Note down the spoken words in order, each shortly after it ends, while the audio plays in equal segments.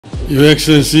Your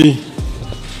Excellency,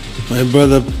 my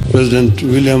brother President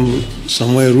William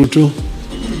Samoei Ruto,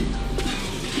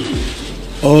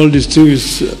 all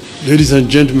distinguished ladies and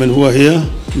gentlemen who are here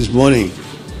this morning,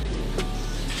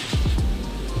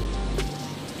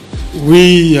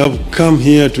 we have come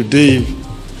here today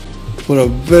for a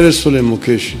very solemn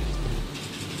occasion.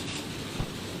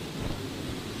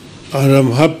 And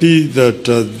I'm happy that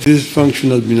this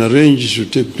function has been arranged to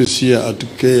take place here at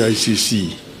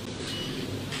KICC.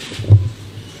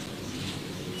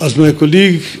 As my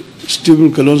colleague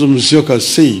Stephen Kalonzo Musyoka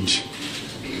said,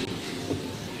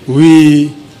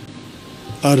 we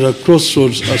are at a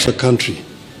crossroads as a country.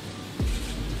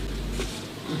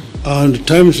 And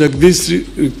times like this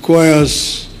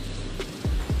requires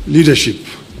leadership,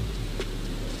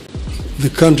 the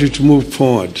country to move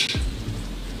forward.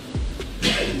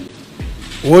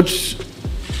 What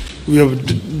we are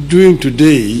doing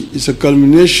today is a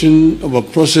culmination of a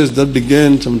process that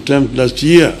began sometime last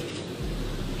year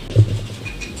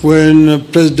when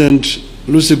President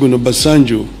Olusegun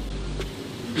Obasanjo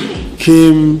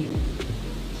came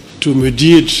to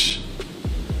mediate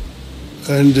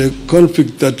and the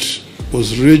conflict that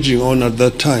was raging on at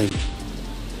that time.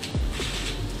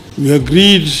 We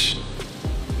agreed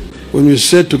when we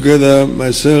sat together,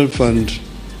 myself and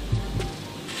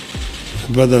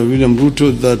Brother William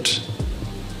Ruto, that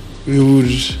we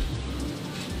would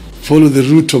follow the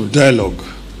route of dialogue.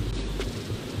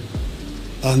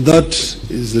 And that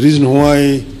is the reason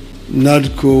why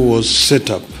NADCO was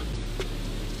set up.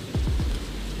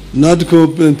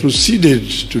 NADCO then proceeded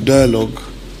to dialogue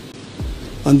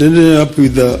and ended up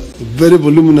with a very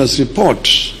voluminous report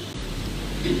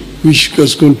which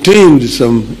has contained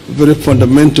some very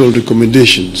fundamental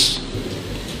recommendations.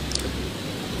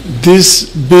 This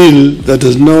bill that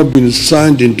has now been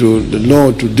signed into the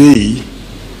law today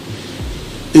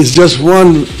is just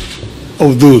one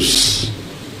of those.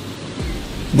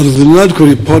 But the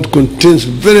NADCO report contains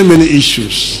very many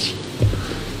issues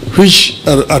which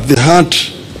are at the heart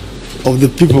of the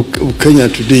people of Kenya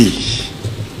today.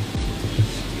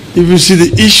 If you see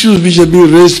the issues which are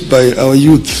being raised by our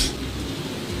youth,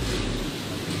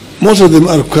 most of them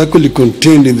are actually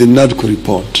contained in the NADCO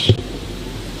report.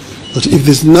 But if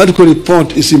this NADCO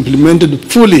report is implemented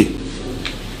fully,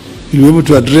 you'll be able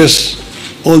to address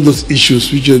all those issues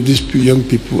which these young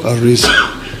people are raising.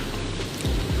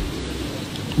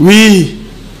 We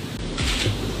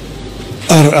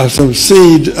are, as I've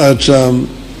said, at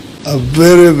a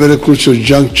very, very crucial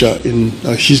juncture in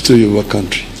the history of our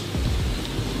country.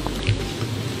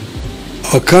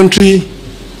 Our country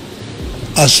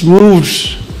has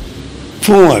moved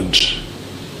forward.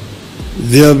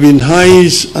 There have been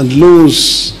highs and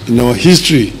lows in our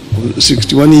history of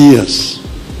 61 years.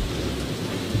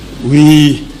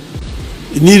 We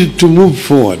need to move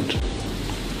forward.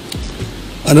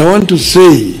 And I want to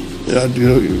say,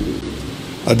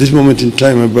 at this moment in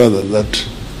time, my brother, that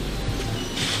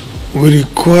we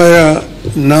require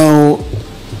now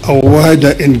a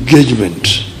wider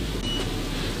engagement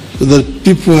so that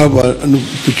people have an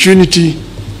opportunity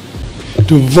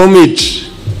to vomit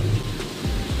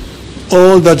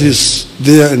all that is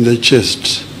there in the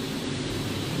chest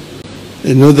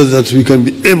in order that we can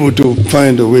be able to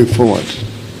find a way forward.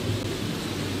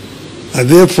 I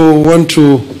therefore want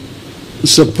to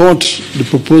support the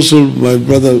proposal of my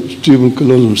brother Stephen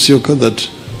Kalonzo Musyoka that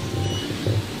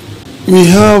we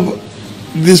have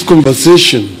this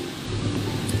conversation.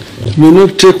 It may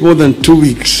not take more than 2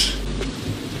 weeks,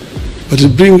 but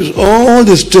it brings all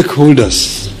the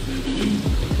stakeholders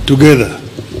together.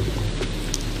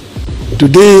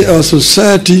 Today our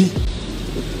society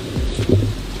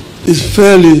is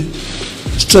fairly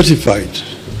stratified.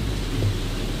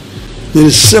 There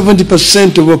is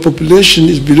 70% of our population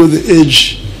is below the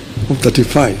age of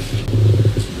 35,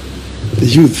 the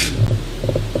youth.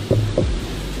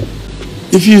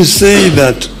 If you say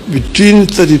that between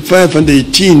 35 and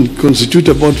 18 constitute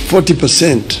about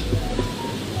 40%,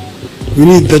 we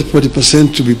need that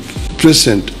 40% to be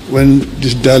present when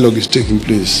this dialogue is taking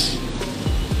place.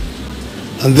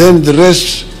 And then the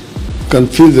rest can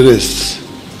fill the rest.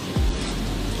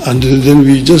 And then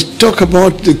we just talk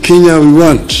about the Kenya we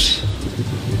want.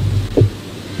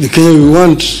 The Kenya we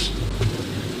want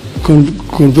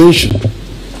convention.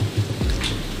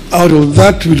 Out of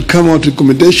that will come out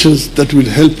recommendations that will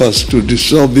help us to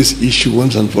resolve this issue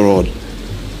once and for all.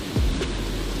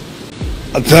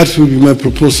 And that will be my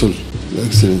proposal, Your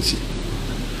Excellency.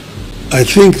 I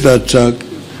think that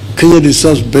Kenya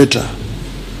deserves better.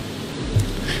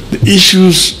 The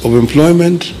issues of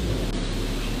employment,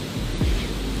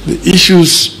 the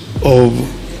issues of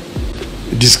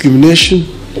discrimination,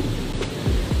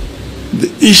 the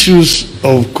issues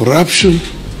of corruption,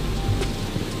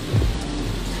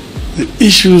 the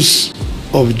issues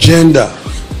of gender,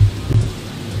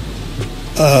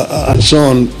 and so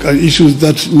on, are issues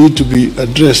that need to be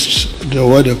addressed in the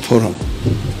wider forum.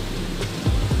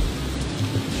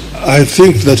 I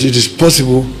think that it is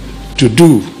possible to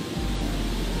do.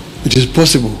 It is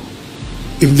possible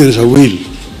if there is a will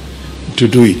to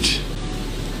do it.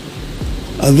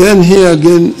 And then here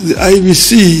again, the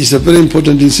IBC is a very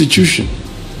important institution.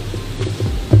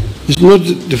 It's not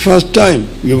the first time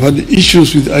we have had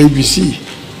issues with IBC.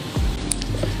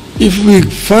 If we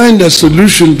find a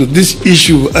solution to this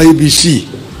issue of IBC,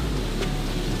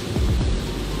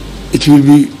 it will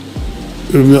be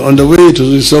on the way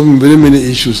to resolving very many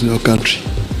issues in our country.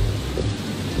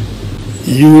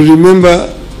 You will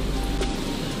remember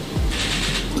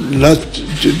in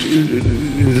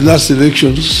the last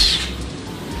elections,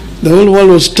 the whole world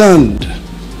was stunned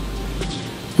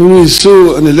when we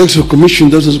saw an electoral commission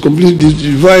that was completely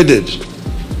divided.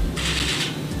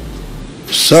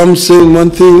 Some saying one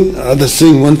thing, others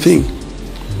saying one thing.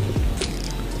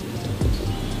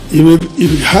 You may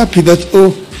be happy that,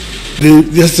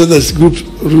 the other group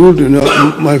ruled in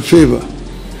my favor.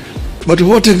 But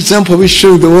what example are we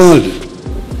showing the world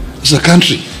as a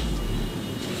country?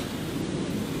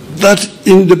 That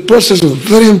in the process of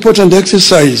very important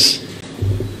exercise,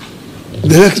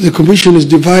 the commission is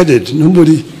divided.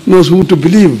 Nobody knows whom to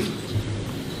believe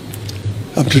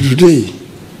up to today.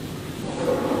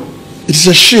 It is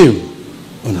a shame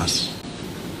on us.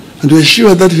 And we are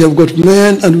sure that we have got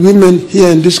men and women here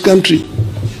in this country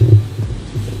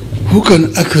who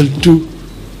can actually do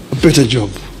a better job.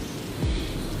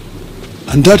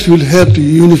 And that will help to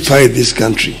unify this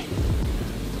country.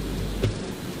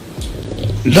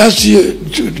 Last year,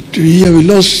 we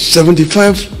lost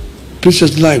 75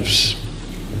 precious lives.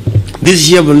 This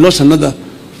year we lost another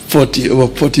 40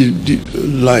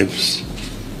 lives.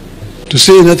 To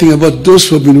say nothing about those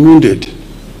who have been wounded,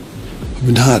 have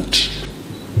been hurt.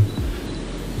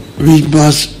 We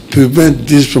must prevent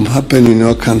this from happening in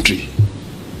our country.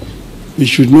 We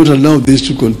should not allow this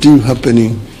to continue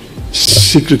happening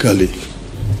cyclically.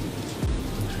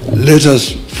 Let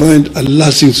us find a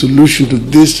lasting solution to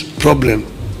this problem.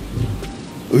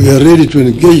 We are ready to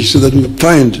engage so that we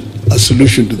find a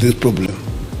solution to this problem.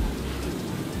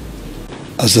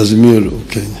 As Azimio of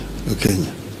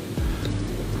Kenya.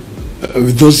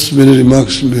 With those many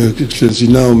remarks, Your Excellency,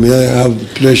 now may I have the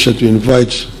pleasure to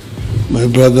invite my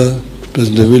brother,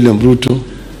 President William Ruto,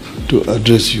 to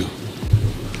address you.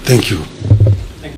 Thank you.